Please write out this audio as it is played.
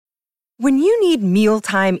When you need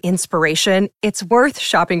mealtime inspiration, it's worth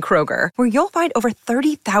shopping Kroger, where you'll find over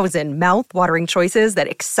 30,000 mouth-watering choices that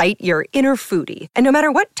excite your inner foodie. And no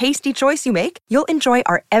matter what tasty choice you make, you'll enjoy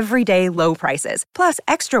our everyday low prices, plus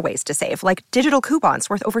extra ways to save, like digital coupons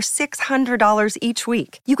worth over $600 each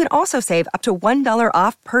week. You can also save up to $1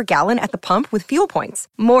 off per gallon at the pump with fuel points.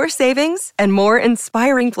 More savings and more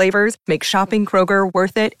inspiring flavors make shopping Kroger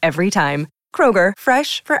worth it every time. Kroger,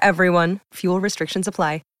 fresh for everyone. Fuel restrictions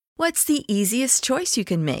apply. What's the easiest choice you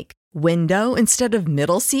can make? Window instead of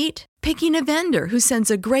middle seat? Picking a vendor who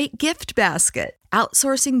sends a great gift basket?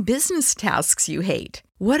 Outsourcing business tasks you hate?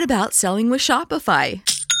 What about selling with Shopify?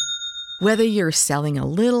 Whether you're selling a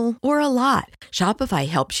little or a lot, Shopify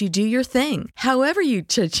helps you do your thing, however you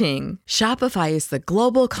cha-ching. Shopify is the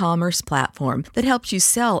global commerce platform that helps you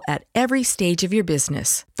sell at every stage of your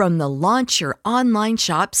business. From the launch your online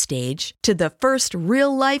shop stage to the first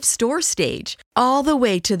real-life store stage, all the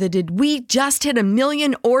way to the did we just hit 1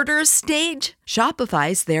 million orders stage.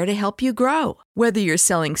 Shopify's there to help you grow. Whether you're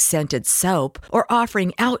selling scented soap or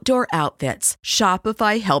offering outdoor outfits,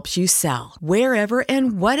 Shopify helps you sell. Wherever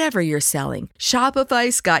and whatever you're selling,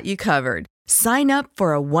 Shopify's got you covered. Sign up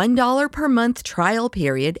for a $1 per month trial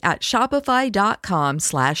period at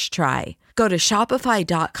shopify.com/try. Go to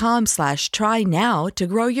shopify.com/try now to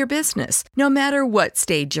grow your business, no matter what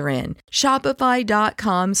stage you're in.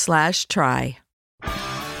 Shopify.com/try.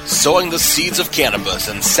 Sowing the seeds of cannabis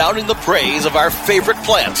and sounding the praise of our favorite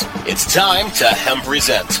plant. It's time to Hemp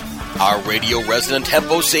Present. Our radio resident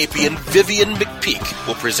hempo sapien Vivian McPeak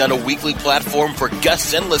will present a weekly platform for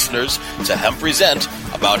guests and listeners to Hemp Present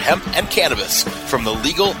about hemp and cannabis from the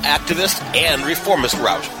legal, activist, and reformist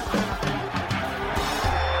route.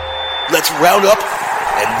 Let's round up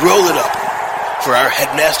and roll it up for our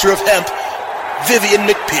headmaster of hemp, Vivian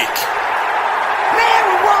McPeak.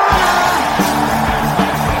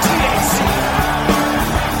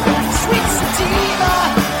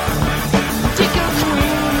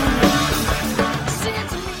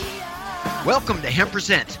 Welcome to Hemp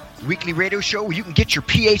Present, a weekly radio show where you can get your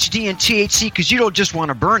PhD in THC because you don't just want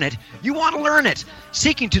to burn it, you want to learn it.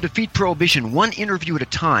 Seeking to defeat prohibition one interview at a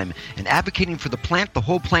time and advocating for the plant, the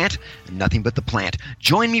whole plant, and nothing but the plant.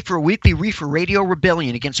 Join me for a weekly reefer radio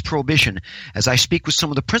rebellion against prohibition as I speak with some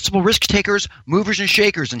of the principal risk takers, movers and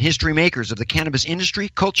shakers, and history makers of the cannabis industry,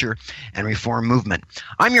 culture, and reform movement.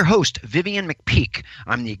 I'm your host, Vivian McPeak.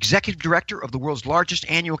 I'm the executive director of the world's largest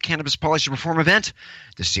annual cannabis policy reform event,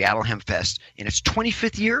 the Seattle Hemp Fest. In its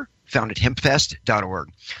 25th year, found at hempfest.org.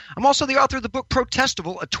 I'm also the author of the book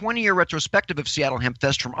Protestival, a 20-year retrospective of Seattle Hemp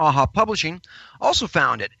Fest from AHA Publishing, also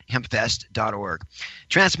found at hempfest.org.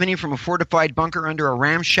 Transmitting from a fortified bunker under a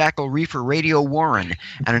ramshackle reefer radio warren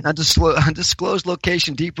at an undisclosed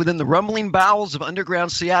location deep within the rumbling bowels of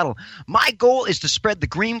underground Seattle. My goal is to spread the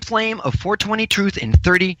green flame of 420 truth in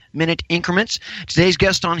 30-minute increments. Today's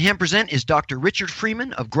guest on Hemp Present is Dr. Richard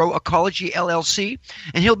Freeman of Grow Ecology, LLC,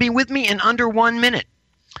 and he'll be with me in under 1 minute.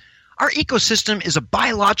 Our ecosystem is a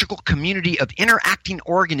biological community of interacting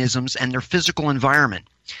organisms and their physical environment.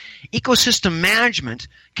 Ecosystem management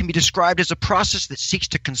can be described as a process that seeks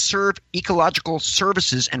to conserve ecological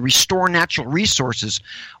services and restore natural resources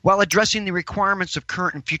while addressing the requirements of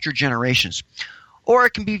current and future generations. Or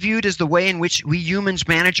it can be viewed as the way in which we humans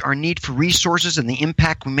manage our need for resources and the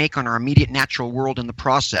impact we make on our immediate natural world in the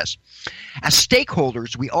process. As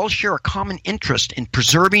stakeholders, we all share a common interest in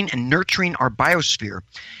preserving and nurturing our biosphere,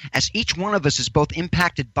 as each one of us is both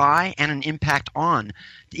impacted by and an impact on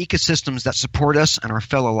the ecosystems that support us and our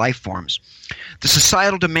fellow life forms. The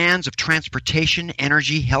societal demands of transportation,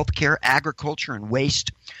 energy, healthcare, agriculture, and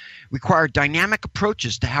waste require dynamic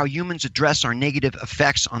approaches to how humans address our negative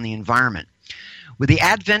effects on the environment. With the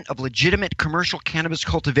advent of legitimate commercial cannabis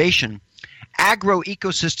cultivation,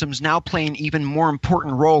 agro-ecosystems now play an even more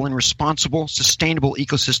important role in responsible, sustainable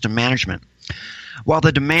ecosystem management. While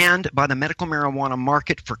the demand by the medical marijuana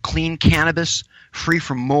market for clean cannabis, free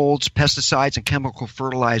from molds, pesticides, and chemical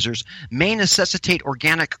fertilizers, may necessitate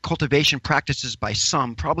organic cultivation practices by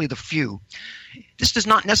some, probably the few, this does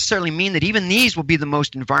not necessarily mean that even these will be the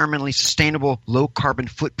most environmentally sustainable, low-carbon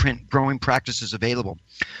footprint growing practices available.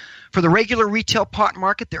 For the regular retail pot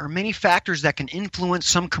market, there are many factors that can influence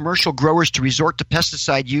some commercial growers to resort to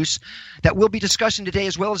pesticide use that we'll be discussing today,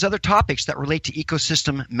 as well as other topics that relate to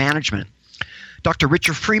ecosystem management. Dr.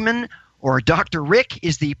 Richard Freeman or Dr. Rick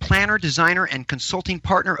is the planner, designer, and consulting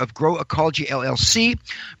partner of Grow Ecology LLC,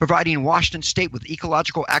 providing Washington State with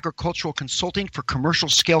ecological agricultural consulting for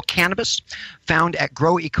commercial-scale cannabis, found at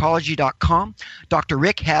growecology.com. Dr.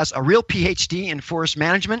 Rick has a real PhD in forest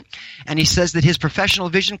management, and he says that his professional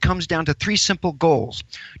vision comes down to 3 simple goals: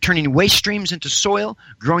 turning waste streams into soil,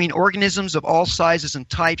 growing organisms of all sizes and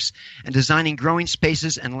types, and designing growing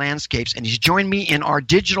spaces and landscapes. And he's joined me in our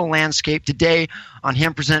digital landscape today on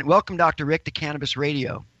Hemp Present. Welcome, Dr. Rick, to Cannabis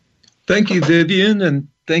Radio. Thank you, Vivian, and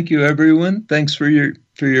thank you, everyone. Thanks for your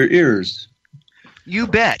ears. You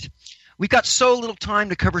bet. We've got so little time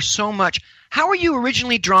to cover so much. How were you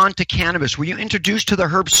originally drawn to cannabis? Were you introduced to the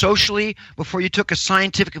herb socially before you took a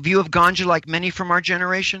scientific view of ganja like many from our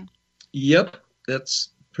generation? Yep, that's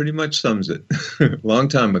pretty much sums it. Long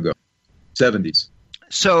time ago, 70s.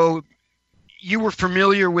 So you were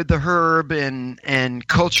familiar with the herb and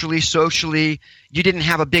culturally, socially, you didn't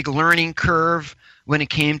have a big learning curve when it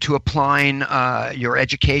came to applying your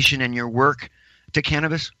education and your work to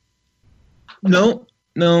cannabis? No,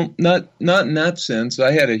 not in that sense.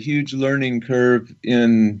 I had a huge learning curve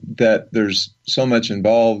in that there's so much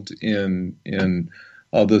involved in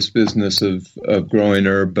all this business of growing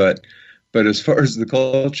herb, but as far as the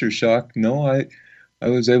culture shock, no, I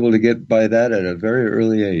was able to get by that at a very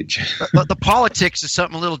early age. But the politics is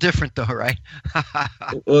something a little different, though, right?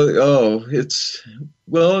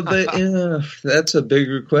 That's a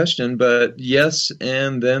bigger question. But yes,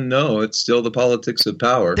 and then no. It's still the politics of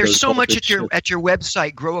power. There's so much at your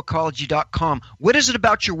website, growecology.com. What is it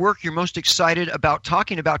about your work you're most excited about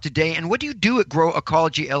talking about today, and what do you do at Grow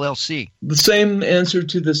Ecology LLC? The same answer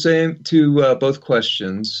to both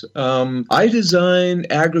questions. I design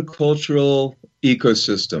agricultural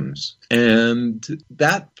ecosystems, and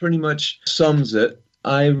that pretty much sums it.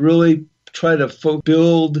 I really try to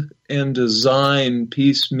build and design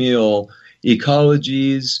piecemeal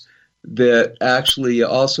ecologies that actually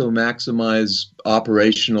also maximize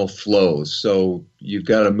operational flows. So you've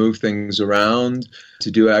got to move things around to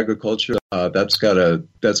do agriculture. That's got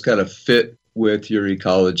to fit with your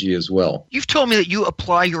ecology as well. You've told me that you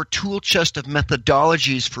apply your tool chest of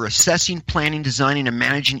methodologies for assessing, planning, designing, and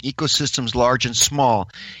managing ecosystems large and small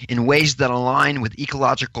in ways that align with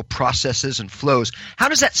ecological processes and flows. How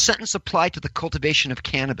does that sentence apply to the cultivation of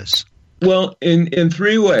cannabis? Well, in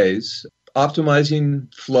 3 ways.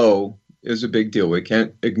 Optimizing flow is a big deal. We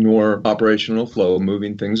can't ignore operational flow,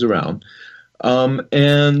 moving things around.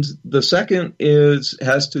 And the second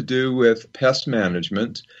has to do with pest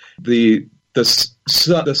management. The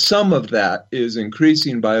sum of that is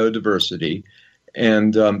increasing biodiversity,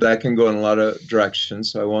 and that can go in a lot of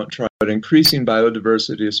directions, so I won't try. But increasing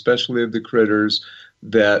biodiversity, especially of the critters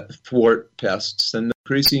that thwart pests, and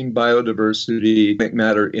increasing biodiversity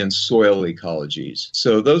matter in soil ecologies.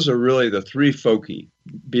 So those are really the 3 foci: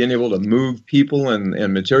 being able to move people and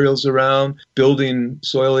materials around, building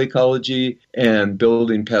soil ecology, and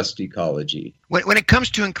building pest ecology. When it comes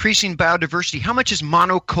to increasing biodiversity, how much is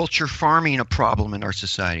monoculture farming a problem in our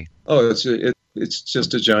society? Oh, it's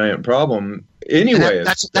just a giant problem. Anyway,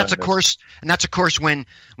 that's of course when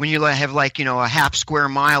you have a half square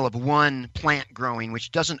mile of one plant growing,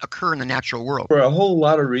 which doesn't occur in the natural world. For a whole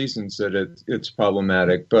lot of reasons that it's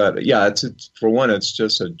problematic, but yeah, it's for one, it's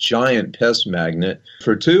just a giant pest magnet.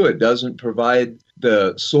 For 2, it doesn't provide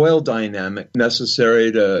the soil dynamic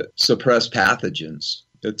necessary to suppress pathogens.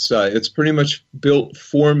 It's pretty much built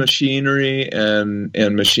for machinery and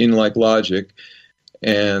machine-like logic.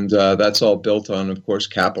 And that's all built on, of course,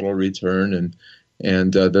 capital return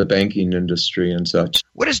and the banking industry and such.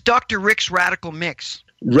 What is Dr. Rick's Radical Mix?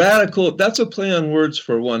 Radical, that's a play on words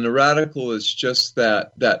for one. The radical is just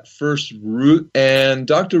that first root. And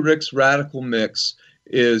Dr. Rick's Radical Mix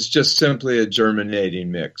is just simply a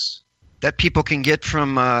germinating mix. That people can get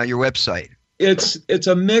from your website. It's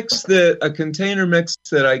a container mix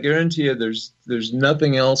that I guarantee you there's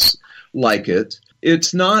nothing else like it.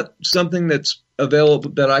 It's not something that's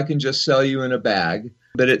available that I can just sell you in a bag,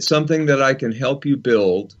 but it's something that I can help you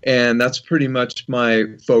build, and that's pretty much my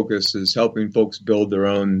focus, is helping folks build their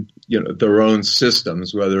own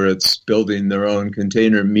systems, whether it's building their own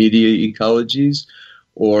container media ecologies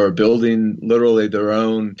or building literally their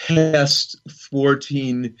own pest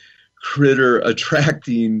thwarting, critter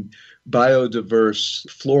attracting, biodiverse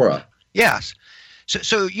flora. Yes.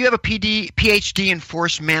 So you have a PhD in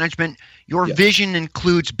forest management. Your vision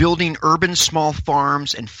includes building urban small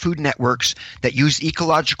farms and food networks that use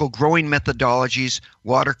ecological growing methodologies,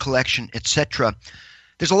 water collection, etc.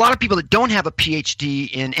 There's a lot of people that don't have a PhD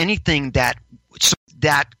in anything that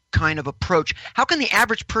kind of approach. How can the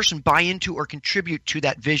average person buy into or contribute to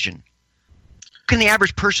that vision? can the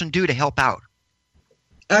average person do to help out?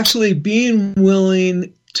 Actually, being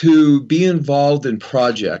willing to be involved in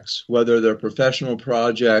projects, whether they're professional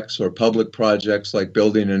projects or public projects like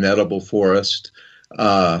building an edible forest,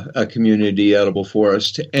 a community edible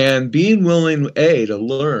forest, and being willing, A, to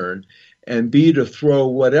learn, and B, to throw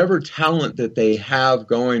whatever talent that they have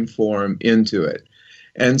going for them into it.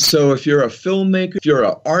 And so if you're a filmmaker, if you're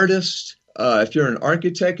an artist, if you're an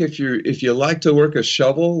architect, if you like to work a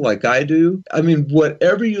shovel like I do, I mean,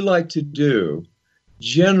 whatever you like to do,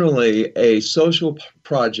 generally a social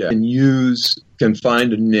project can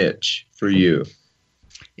find a niche for you.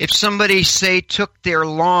 If somebody, say, took their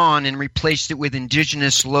lawn and replaced it with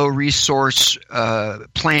indigenous low-resource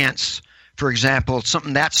plants, for example,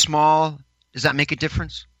 something that small, does that make a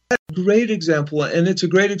difference? Great example, and it's a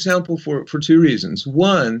great example for two reasons.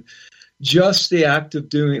 One, just the act of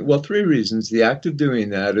doing, well, three reasons. The act of doing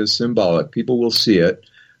that is symbolic. People will see it.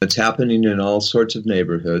 It's happening in all sorts of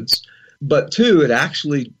neighborhoods. But two, it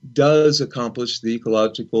actually does accomplish the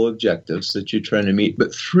ecological objectives that you're trying to meet.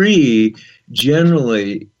 But three,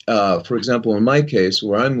 generally, for example, in my case,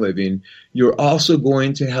 where I'm living, you're also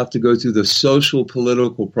going to have to go through the social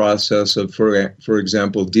political process of, for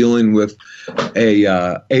example, dealing with a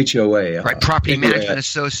HOA. Right, property management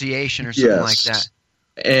association or something like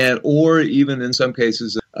that. Or even in some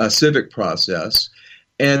cases, a civic process.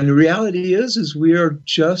 And the reality is we are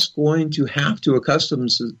just going to have to accustom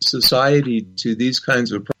society to these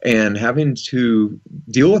kinds of, and having to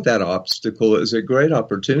deal with that obstacle is a great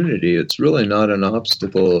opportunity. It's really not an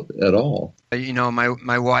obstacle at all. You know,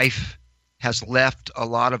 my wife has left a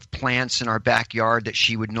lot of plants in our backyard that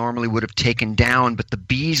she would have taken down, but the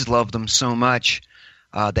bees love them so much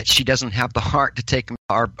that she doesn't have the heart to take them.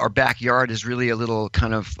 Our backyard is really a little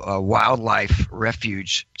kind of wildlife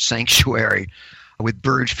refuge sanctuary with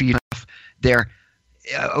birds feeding there.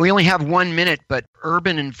 We only have 1 minute, but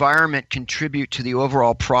urban environment contribute to the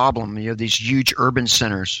overall problem. You know, these huge urban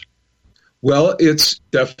centers. Well, it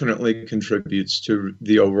definitely contributes to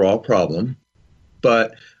the overall problem.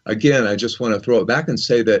 But again, I just want to throw it back and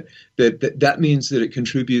say that means that it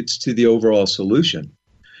contributes to the overall solution.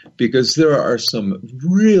 Because there are some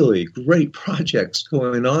really great projects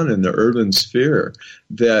going on in the urban sphere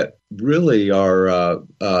that really are,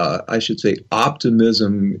 I should say,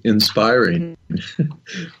 optimism inspiring.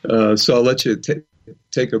 So I'll let you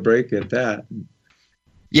take a break at that.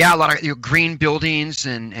 Yeah, a lot of green buildings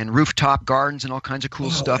and rooftop gardens and all kinds of cool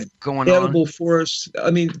stuff going on. Edible forests. I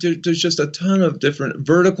mean, there's just a ton of different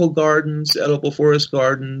vertical gardens, edible forest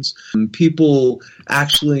gardens. People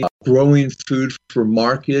actually growing food for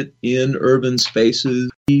market in urban spaces.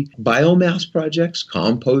 Biomass projects,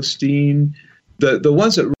 composting. The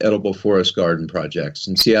ones that edible forest garden projects,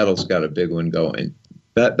 and Seattle's got a big one going.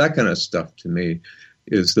 That kind of stuff to me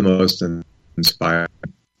is the most inspiring.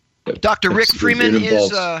 Dr. Rick Freeman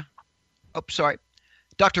is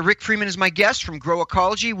Dr. Rick Freeman is my guest from Grow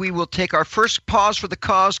Ecology. We will take our first pause for the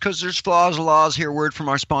cause because there's flaws, laws here. Word from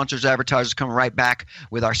our sponsors, advertisers. Coming right back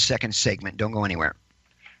with our second segment. Don't go anywhere.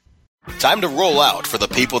 Time to roll out for the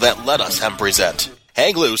people that let us present.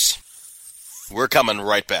 Hang loose. We're coming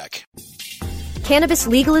right back. Cannabis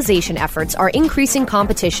legalization efforts are increasing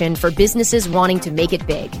competition for businesses wanting to make it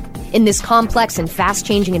big. In this complex and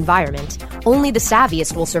fast-changing environment, only the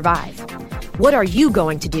savviest will survive. What are you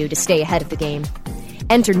going to do to stay ahead of the game?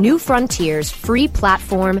 Enter New Frontier's free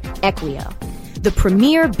platform, Equio, the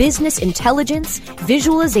premier business intelligence,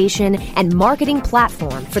 visualization, and marketing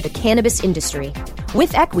platform for the cannabis industry.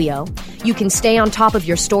 With Equio, you can stay on top of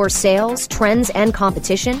your store's sales, trends, and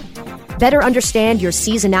competition, better understand your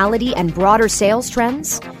seasonality and broader sales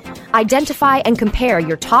trends, identify and compare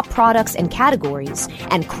your top products and categories,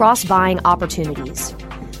 and cross-buying opportunities.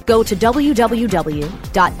 Go to www.equio.io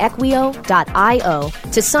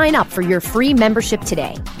to sign up for your free membership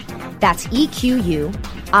today. That's EQUIO.io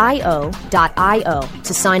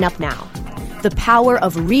to sign up now. The power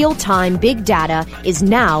of real-time big data is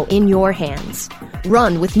now in your hands.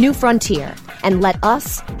 Run with New Frontier and let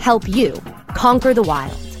us help you conquer the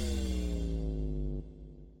wild.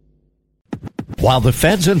 While the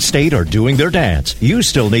feds and state are doing their dance, you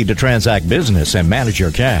still need to transact business and manage your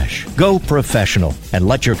cash. Go professional and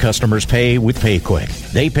let your customers pay with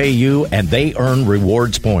PayQuick. They pay you and they earn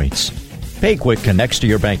rewards points. PayQuick connects to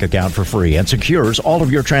your bank account for free and secures all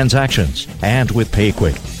of your transactions. And with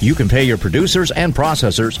PayQuick, you can pay your producers and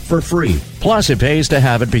processors for free. Plus, it pays to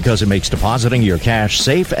have it because it makes depositing your cash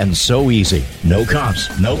safe and so easy. No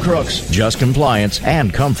cops, no crooks, just compliance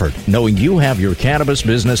and comfort, knowing you have your cannabis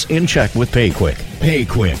business in check with PayQuick.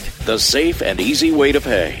 PayQuick, the safe and easy way to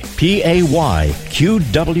pay. PayQwick.com.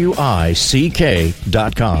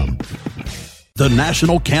 The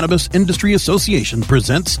National Cannabis Industry Association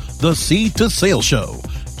presents the Seed to Sale Show,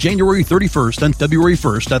 January 31st and February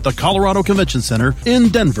 1st at the Colorado Convention Center in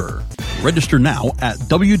Denver. Register now at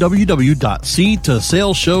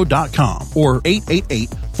www.seedtosaleshow.com or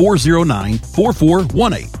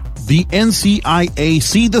 888-409-4418. The NCIA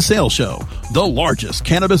Seed to Sale Show, the largest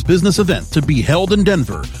cannabis business event to be held in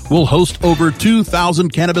Denver, will host over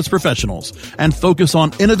 2,000 cannabis professionals and focus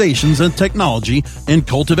on innovations and technology in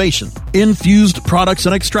cultivation, infused products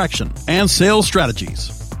and extraction, and sales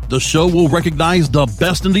strategies. The show will recognize the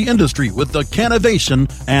best in the industry with the Cannovation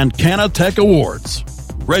and Cannatech Awards.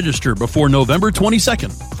 Register before November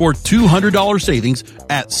 22nd for $200 savings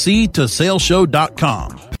at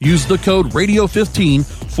seedtosaleshow.com. Use the code RADIO15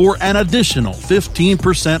 for an additional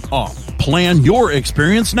 15% off. Plan your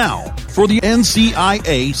experience now for the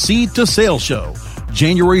NCIA Seed to Sale Show,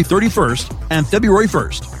 January 31st and February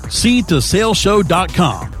 1st.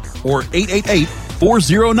 seedtosaleshow.com or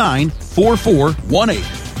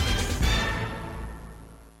 888-409-4418.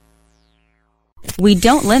 We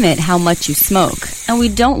don't limit how much you smoke, and we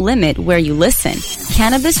don't limit where you listen.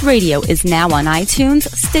 Cannabis Radio is now on iTunes,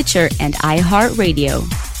 Stitcher, and iHeartRadio.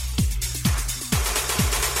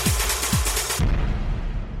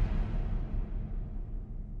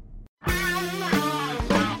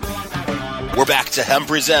 We're back to Hemp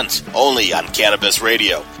Presents, only on Cannabis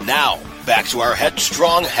Radio. Now, back to our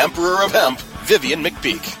headstrong Emperor of Hemp, Vivian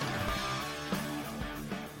McPeak.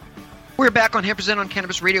 We're back on Hemp Present on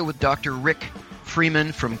Cannabis Radio with Dr. Rick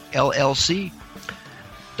Freeman from LLC.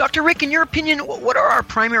 Dr. Rick, in your opinion, what are our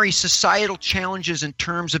primary societal challenges in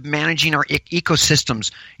terms of managing our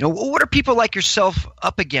ecosystems? You know, what are people like yourself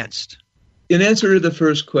up against? In answer to the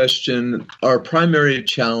first question, our primary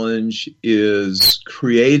challenge is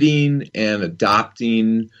creating and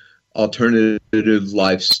adopting alternative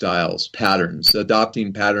lifestyles, patterns.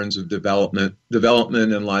 Adopting patterns of development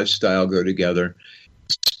and lifestyle go together,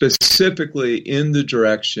 specifically in the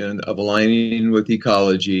direction of aligning with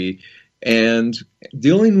ecology and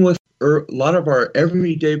dealing with a lot of our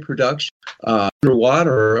everyday production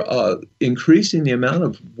underwater, increasing the amount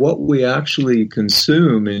of what we actually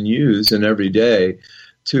consume and use in every day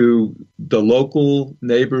to the local,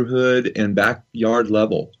 neighborhood, and backyard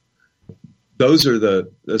level. Those are the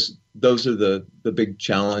big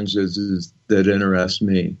challenges that interest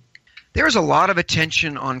me. There's a lot of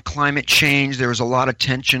attention on climate change. There's a lot of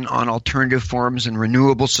attention on alternative forms and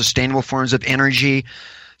renewable, sustainable forms of energy,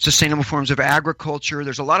 sustainable forms of agriculture.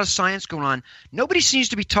 There's a lot of science going on. Nobody seems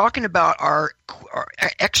to be talking about our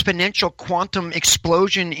exponential quantum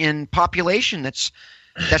explosion in population. That's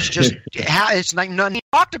just it's like nothing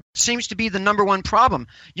talked about. It seems to be the number one problem.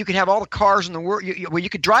 You could have all the cars in the world. You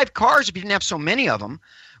could drive cars if you didn't have so many of them.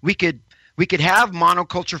 We could have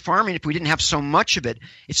monoculture farming if we didn't have so much of it.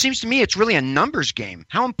 It seems to me it's really a numbers game.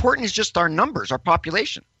 How important is just our numbers, our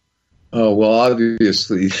population? Oh, well,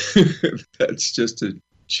 obviously, that's just a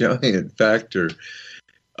giant factor.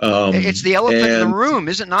 It's the elephant in the room.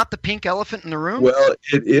 Is it not the pink elephant in the room? Well,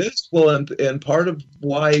 it is. Well, and part of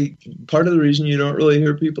the reason you don't really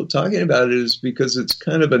hear people talking about it is because it's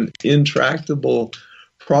kind of an intractable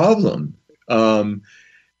problem. And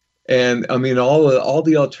I mean, all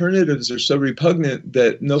the alternatives are so repugnant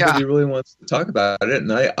that nobody really wants to talk about it. And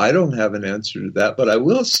I don't have an answer to that. But I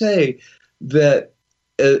will say that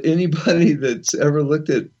anybody that's ever looked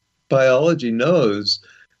at biology knows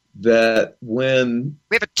that when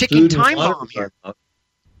we have a ticking time bomb here.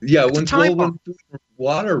 When food and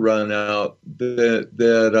water run out,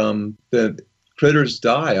 that critters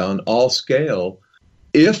die on all scale.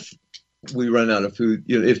 If we run out of food,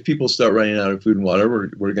 if people start running out of food and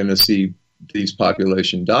water, we're going to see these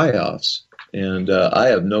population die-offs. And I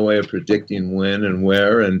have no way of predicting when and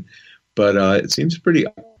where, but it seems pretty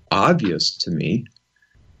obvious to me.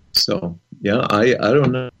 So, yeah, I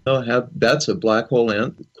don't know how that's a black hole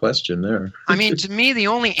question there. I mean, to me, the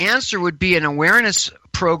only answer would be an awareness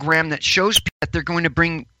program that shows that they're going to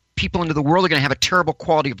bring people into the world. They're going to have a terrible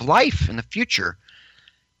quality of life in the future,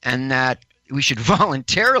 and that we should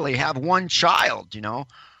voluntarily have one child, and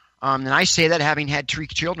I say that having had 3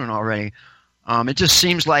 children already. It just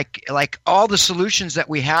seems like all the solutions that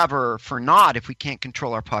we have are for naught if we can't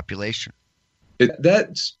control our population.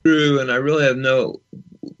 That's true, and I really have no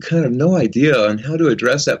idea on how to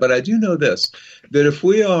address that. But I do know this, that if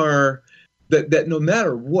we are, that no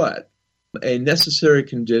matter what, a necessary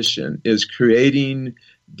condition is creating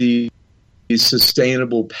these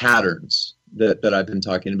sustainable patterns that I've been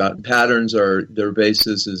talking about. Patterns are, their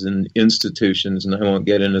basis is in institutions, and I won't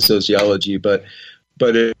get into sociology, but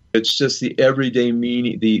it's just the everyday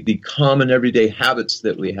meaning, the common everyday habits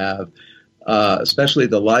that we have, especially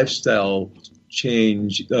the lifestyle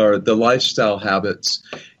change or the lifestyle habits,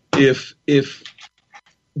 if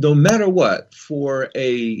no matter what, for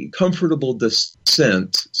a comfortable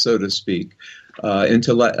descent, so to speak,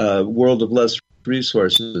 into a world of less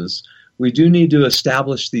resources, we do need to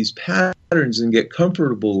establish these patterns and get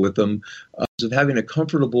comfortable with them, of having a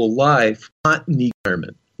comfortable life, not in the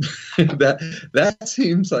environment. that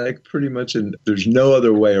seems like pretty much there's no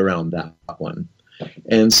other way around that one.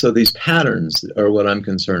 And so these patterns are what I'm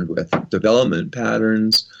concerned with: development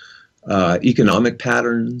patterns, economic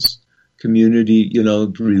patterns, community,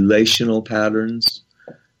 relational patterns.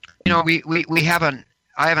 I have an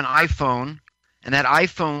iPhone, and that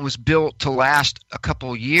iPhone was built to last a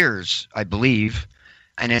couple years, I believe,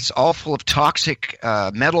 and it's all full of toxic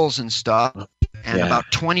metals and stuff. And about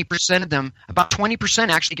 20% of them, about 20%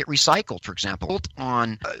 actually get recycled, for example,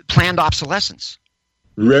 on planned obsolescence.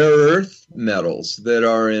 Rare earth metals that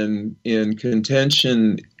are in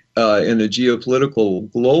contention in a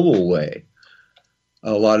geopolitical global way.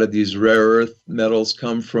 A lot of these rare earth metals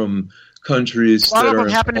come from countries that are... A lot of them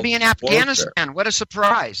happen to be in Afghanistan. Warfare. What a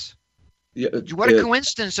surprise. Yeah, what a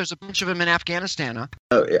coincidence. There's a bunch of them in Afghanistan, huh?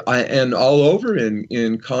 And all over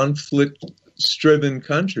in conflict-striven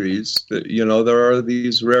countries, there are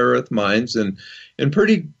these rare earth mines and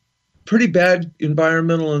pretty bad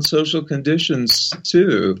environmental and social conditions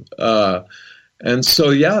too. And so,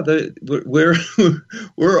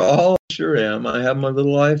 we're all, sure am. I have my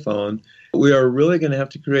little iPhone. We are really going to have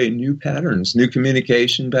to create new patterns, new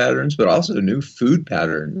communication patterns, but also new food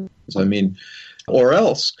patterns. I mean, or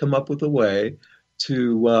else come up with a way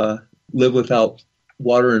to live without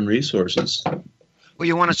water and resources. Well,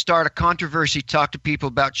 you want to start a controversy, talk to people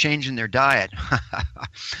about changing their diet.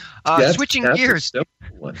 Switching gears.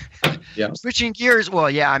 Yeah. Switching gears. Well,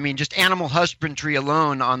 yeah, I mean, just animal husbandry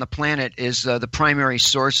alone on the planet is the primary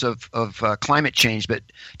source of climate change, but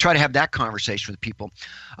try to have that conversation with people.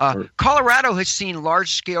 Colorado has seen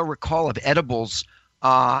large-scale recall of edibles,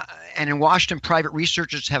 and in Washington, private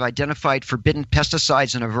researchers have identified forbidden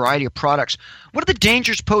pesticides in a variety of products. What are the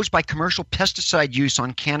dangers posed by commercial pesticide use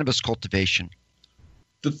on cannabis cultivation?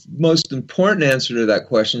 The most important answer to that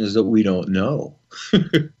question is that we don't know.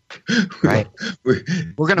 Right. We're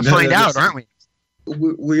going to find out, aren't we?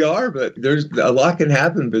 We are, but there's a lot can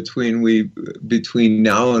happen between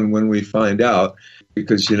now and when we find out,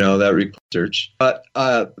 because that research. But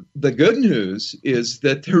the good news is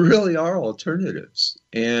that there really are alternatives,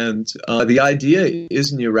 and the idea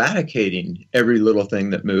isn't eradicating every little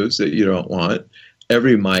thing that moves that you don't want.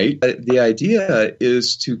 Every mite. The idea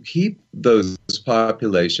is to keep those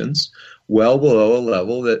populations well below a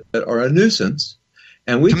level that are a nuisance,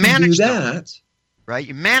 and we can do that. Right,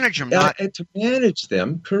 you manage them, to manage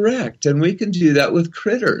them, correct, and we can do that with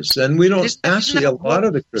critters, and we don't actually a lot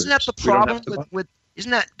of the critters. Isn't that the problem with?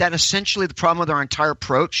 Isn't that essentially the problem with our entire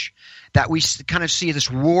approach? That we kind of see this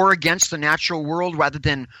war against the natural world rather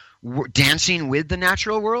than dancing with the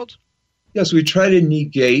natural world? Yes, we try to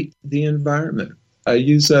negate the environment. I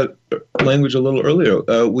used that language a little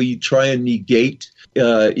earlier. We try and negate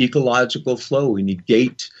ecological flow. We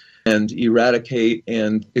negate and eradicate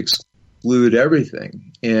and exclude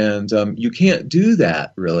everything. And you can't do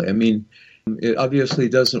that, really. I mean, it obviously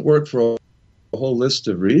doesn't work for a whole list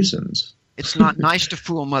of reasons. It's not nice to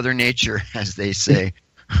fool Mother Nature, as they say.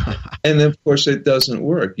 And of course, it doesn't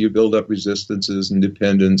work. You build up resistances and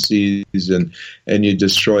dependencies, and you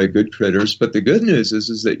destroy good critters. But the good news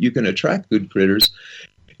is that you can attract good critters.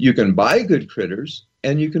 You can buy good critters,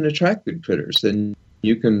 and you can attract good critters. And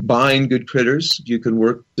you can bind good critters. You can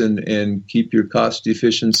work and keep your cost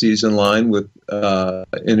efficiencies in line with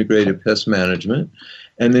integrated pest management.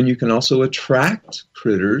 And then you can also attract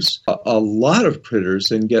critters, a lot of critters,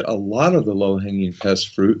 and get a lot of the low-hanging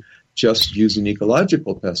pest fruit just using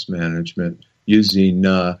ecological pest management, using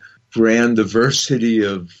grand diversity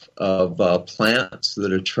of plants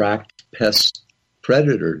that attract pest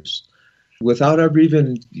predators. Without ever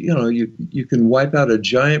even, you can wipe out a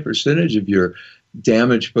giant percentage of your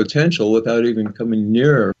damage potential without even coming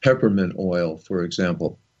near peppermint oil, for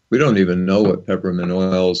example. We don't even know what peppermint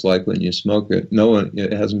oil is like when you smoke it.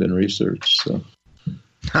 It hasn't been researched. So.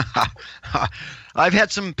 I've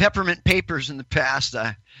had some peppermint papers in the past.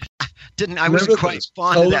 I wasn't quite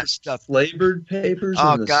fond of that stuff. Flavored papers.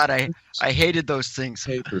 Oh God, I hated those things.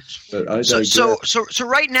 Papers, but so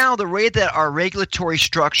right now, the way that our regulatory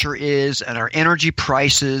structure is and our energy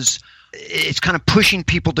prices, it's kind of pushing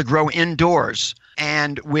people to grow indoors,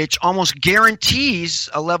 and which almost guarantees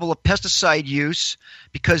a level of pesticide use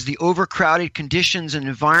because the overcrowded conditions and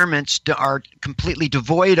environments are completely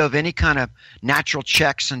devoid of any kind of natural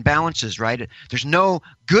checks and balances, right? There's no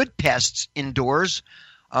good pests indoors.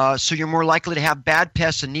 so you're more likely to have bad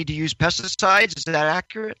pests and need to use pesticides. Is that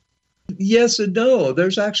accurate? Yes and no. There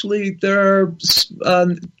are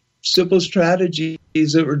simple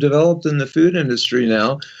strategies that were developed in the food industry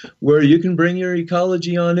now where you can bring your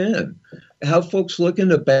ecology on in. Have folks look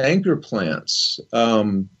into banker plants.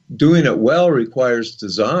 Doing it well requires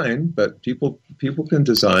design, but people can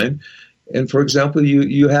design. And for example,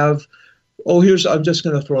 you have, I'm just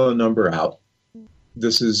going to throw a number out.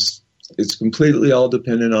 It's completely all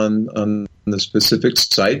dependent on the specific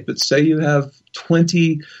site, but say you have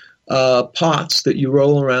 20 pots that you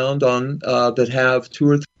roll around on that have 2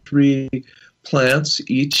 or 3 plants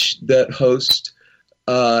each that host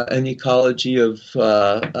an ecology of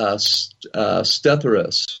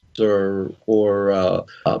Stepharis or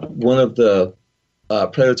one of the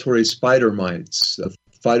predatory spider mites,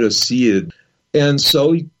 Phytoceid. And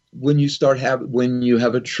so when you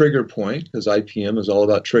have a trigger point, because IPM is all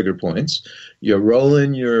about trigger points, you roll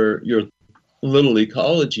in your little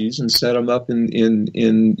ecologies and set them up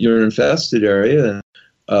in your infested area, and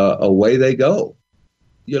away they go.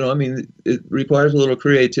 It requires a little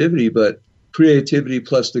creativity, but creativity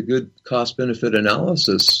plus the good cost-benefit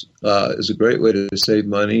analysis is a great way to save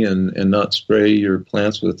money and not spray your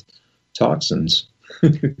plants with toxins.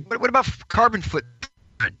 What about carbon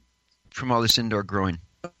footprint from all this indoor growing?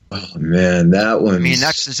 Oh, man, that one.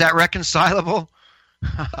 Is that reconcilable?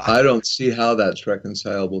 I don't see how that's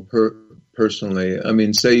reconcilable personally.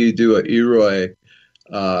 Say you do a EROI,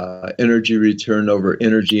 energy return over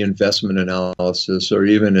energy investment analysis, or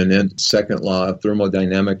even an second law of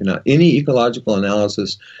thermodynamic analysis. Any ecological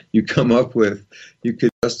analysis you come up with, you could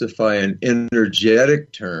justify in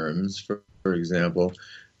energetic terms, for example,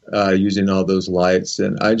 using all those lights.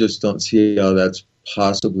 And I just don't see how that's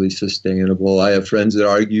possibly sustainable. I have friends that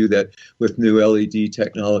argue that with new LED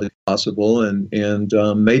technology it's possible, and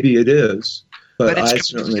maybe it is. But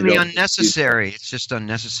it's completely unnecessary. It's just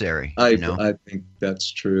unnecessary. I think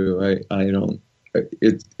that's true. I don't.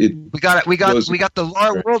 We got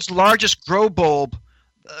the world's largest grow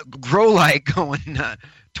light going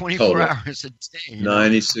 24 hours a day.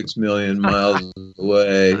 96 million miles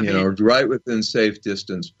away. Right within safe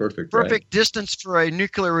distance. Perfect distance for a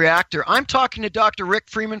nuclear reactor. I'm talking to Dr. Rick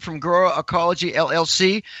Freeman from Grow Ecology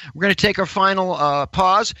LLC. We're going to take our final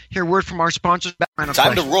pause. Hear a word from our sponsors.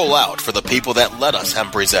 Time to roll out for the people that let us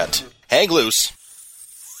Hemp Present. Hang loose.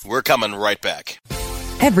 We're coming right back.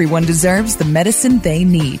 Everyone deserves the medicine they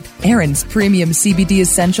need. Aaron's premium CBD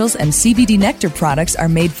essentials and CBD nectar products are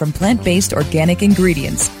made from plant-based organic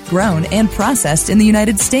ingredients, grown and processed in the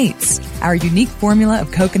United States. Our unique formula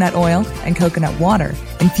of coconut oil and coconut water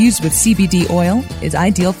infused with CBD oil is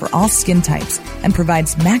ideal for all skin types and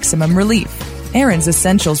provides maximum relief. Aaron's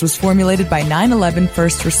Essentials was formulated by 9/11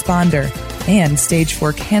 first responder and Stage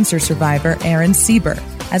 4 cancer survivor Aaron Sieber.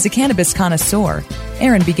 As a cannabis connoisseur,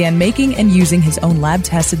 Aaron began making and using his own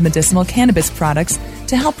lab-tested medicinal cannabis products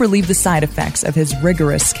to help relieve the side effects of his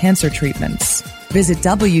rigorous cancer treatments. Visit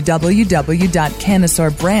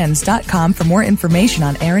www.cannisorbrands.com for more information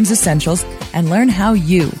on Aaron's Essentials and learn how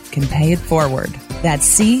you can pay it forward. That's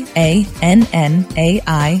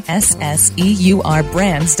CANNAISSEUR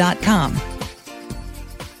brands.com.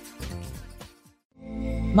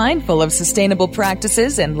 Mindful of sustainable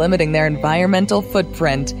practices and limiting their environmental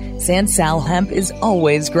footprint, Sansal hemp is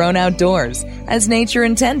always grown outdoors, as nature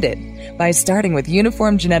intended. By starting with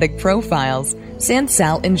uniform genetic profiles,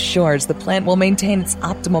 Sansal ensures the plant will maintain its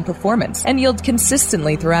optimal performance and yield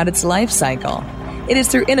consistently throughout its life cycle. It is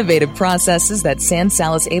through innovative processes that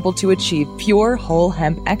Sansal is able to achieve pure whole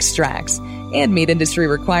hemp extracts and meet industry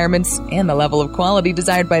requirements and the level of quality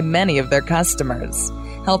desired by many of their customers.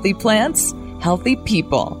 Healthy plants, healthy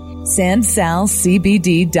people.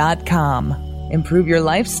 SansalCBD.com. Improve your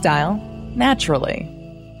lifestyle naturally.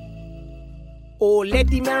 Oh, let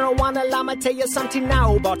the marijuana llama tell you something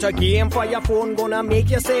now about a game for your phone gonna make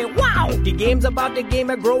you say, wow! The game's about the game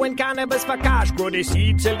of growing cannabis for cash. Grow the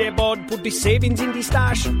seed, sell the bud, put the savings in the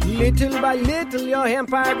stash. Little by little, your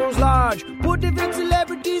empire grows large. Put different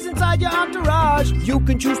celebrities inside your entourage. You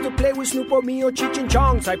can choose to play with Snoop or me or Cheech and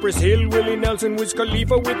Chong, Cypress Hill, Willie Nelson, Wiz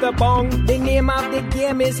Khalifa with a bong. The name of the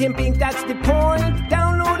game is Hemp Inc., that's the point.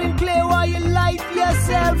 Download and play while you light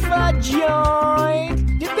yourself a joint.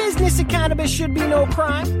 The business of cannabis should be no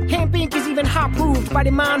crime. Hemp Inc. is even hot-proofed by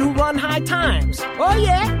the man who run High Times. Oh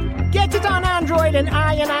yeah? Get it on Android and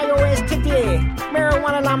iOS today.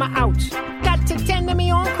 Marijuana llama out. Got to tend to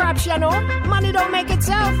me own crops, you know. Money don't make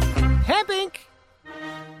itself. Hemp Inc.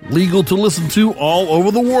 Legal to listen to all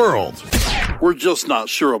over the world. We're just not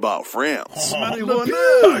sure about France.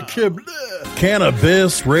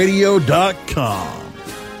 CannabisRadio.com.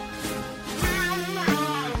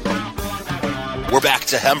 We're back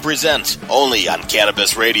to Hemp Present, only on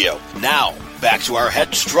Cannabis Radio. Now, back to our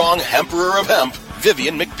headstrong Emperor of Hemp,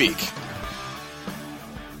 Vivian McPeak.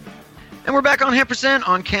 And we're back on Hemp Present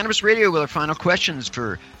on Cannabis Radio with our final questions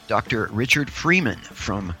for Dr. Richard Freeman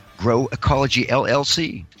from Grow Ecology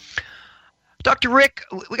LLC. Dr. Rick,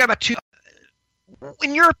 we got about two.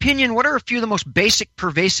 In your opinion, what are a few of the most basic,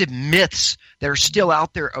 pervasive myths that are still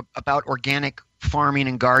out there about organic farming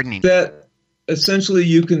and gardening? That essentially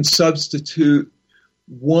you can substitute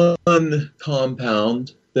one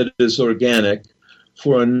compound that is organic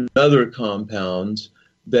for another compound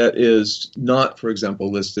that is not, for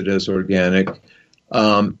example, listed as organic,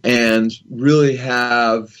 and really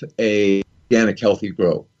have a organic healthy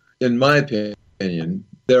grow. In my opinion,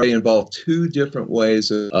 they involve two different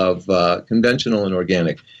ways of conventional and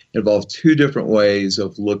organic. Involve two different ways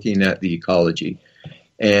of looking at the ecology.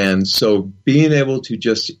 And so being able to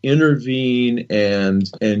just intervene and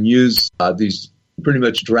use these pretty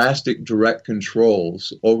much drastic direct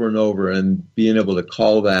controls over and over, and being able to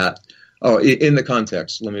call that, in the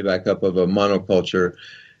context, let me back up, of a monoculture,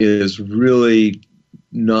 is really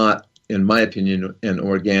not, in my opinion, an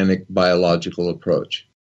organic biological approach.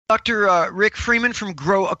 Dr. Rick Freeman from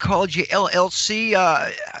Grow Ecology LLC,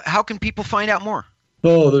 how can people find out more?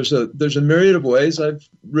 Oh, there's a myriad of ways. I've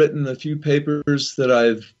written a few papers that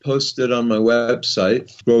I've posted on my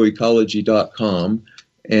website, growecology.com,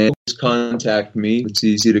 and just contact me. It's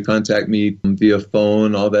easy to contact me via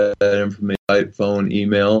phone, all that information, phone,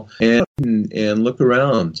 email, and look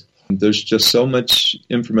around. There's just so much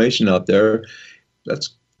information out there.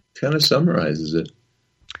 That's kind of summarizes it.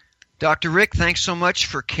 Dr. Rick, thanks so much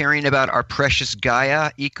for caring about our precious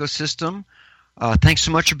Gaia ecosystem. Thanks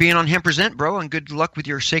so much for being on Hemp Present, bro, and good luck with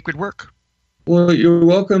your sacred work. Well, you're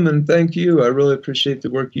welcome, and thank you. I really appreciate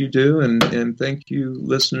the work you do, and thank you,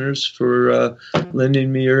 listeners, for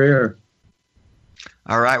lending me your ear.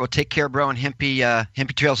 All right, well, take care, bro, and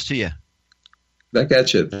hempy trails to you. Back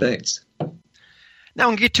at you. Thanks. Now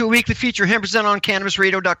we'll get to a weekly feature, Hemp Present on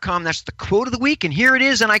CannabisRadio.com. That's the quote of the week, and here it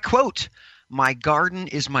is, and I quote, "My garden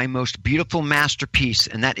is my most beautiful masterpiece,"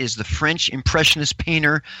 and that is the French Impressionist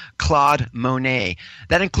painter Claude Monet.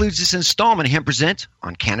 That includes this installment of Hemp Present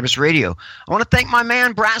on Cannabis Radio. I want to thank my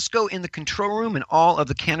man Brasco in the control room and all of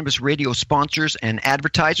the Cannabis Radio sponsors and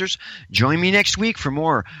advertisers. Join me next week for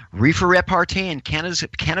more reefer repartee and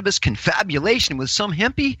cannabis confabulation with some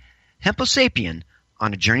hempy, hemposapien,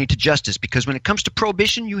 on a journey to justice, because when it comes to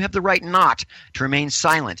prohibition, you have the right not to remain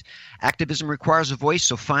silent. Activism requires a voice,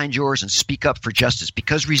 so find yours and speak up for justice,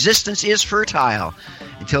 because resistance is fertile.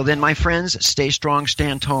 Until then, my friends, stay strong,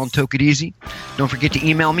 stand tall, and take it easy. Don't forget to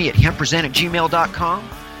email me at hempresent@gmail.com.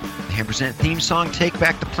 The Hemp Present theme song, Take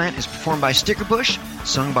Back the Plant, is performed by Stickerbush,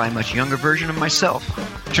 sung by a much younger version of myself.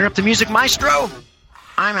 Turn up the music, maestro.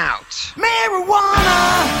 I'm out.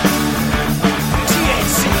 Marijuana,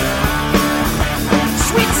 THC,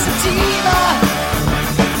 sweet sativa,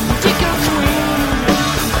 Dicker Queen,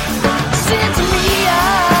 Santeria,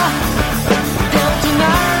 Elton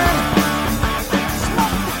Iron,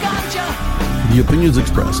 smoke the ganja. The opinions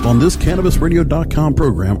expressed on this CannabisRadio.com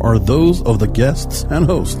program are those of the guests and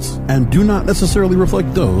hosts and do not necessarily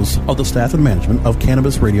reflect those of the staff and management of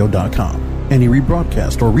CannabisRadio.com. Any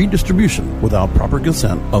rebroadcast or redistribution without proper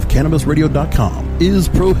consent of CannabisRadio.com is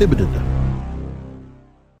prohibited.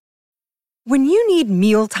 When you need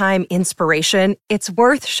mealtime inspiration, it's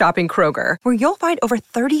worth shopping Kroger, where you'll find over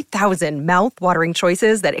 30,000 mouth-watering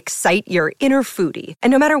choices that excite your inner foodie.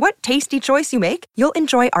 And no matter what tasty choice you make, you'll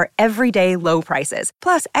enjoy our everyday low prices,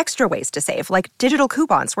 plus extra ways to save, like digital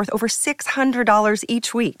coupons worth over $600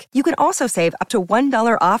 each week. You can also save up to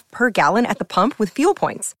 $1 off per gallon at the pump with fuel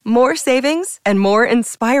points. More savings and more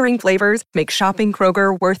inspiring flavors make shopping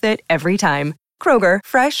Kroger worth it every time. Kroger,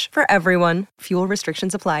 fresh for everyone. Fuel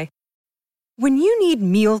restrictions apply. When you need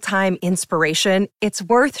mealtime inspiration, it's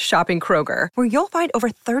worth shopping Kroger, where you'll find over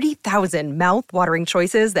 30,000 mouth-watering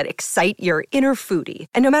choices that excite your inner foodie.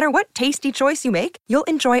 And no matter what tasty choice you make, you'll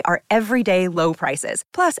enjoy our everyday low prices,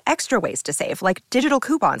 plus extra ways to save, like digital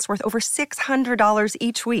coupons worth over $600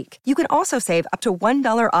 each week. You can also save up to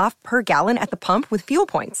 $1 off per gallon at the pump with fuel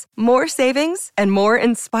points. More savings and more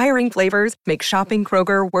inspiring flavors make shopping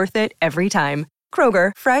Kroger worth it every time.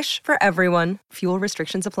 Kroger, fresh for everyone. Fuel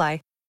restrictions apply.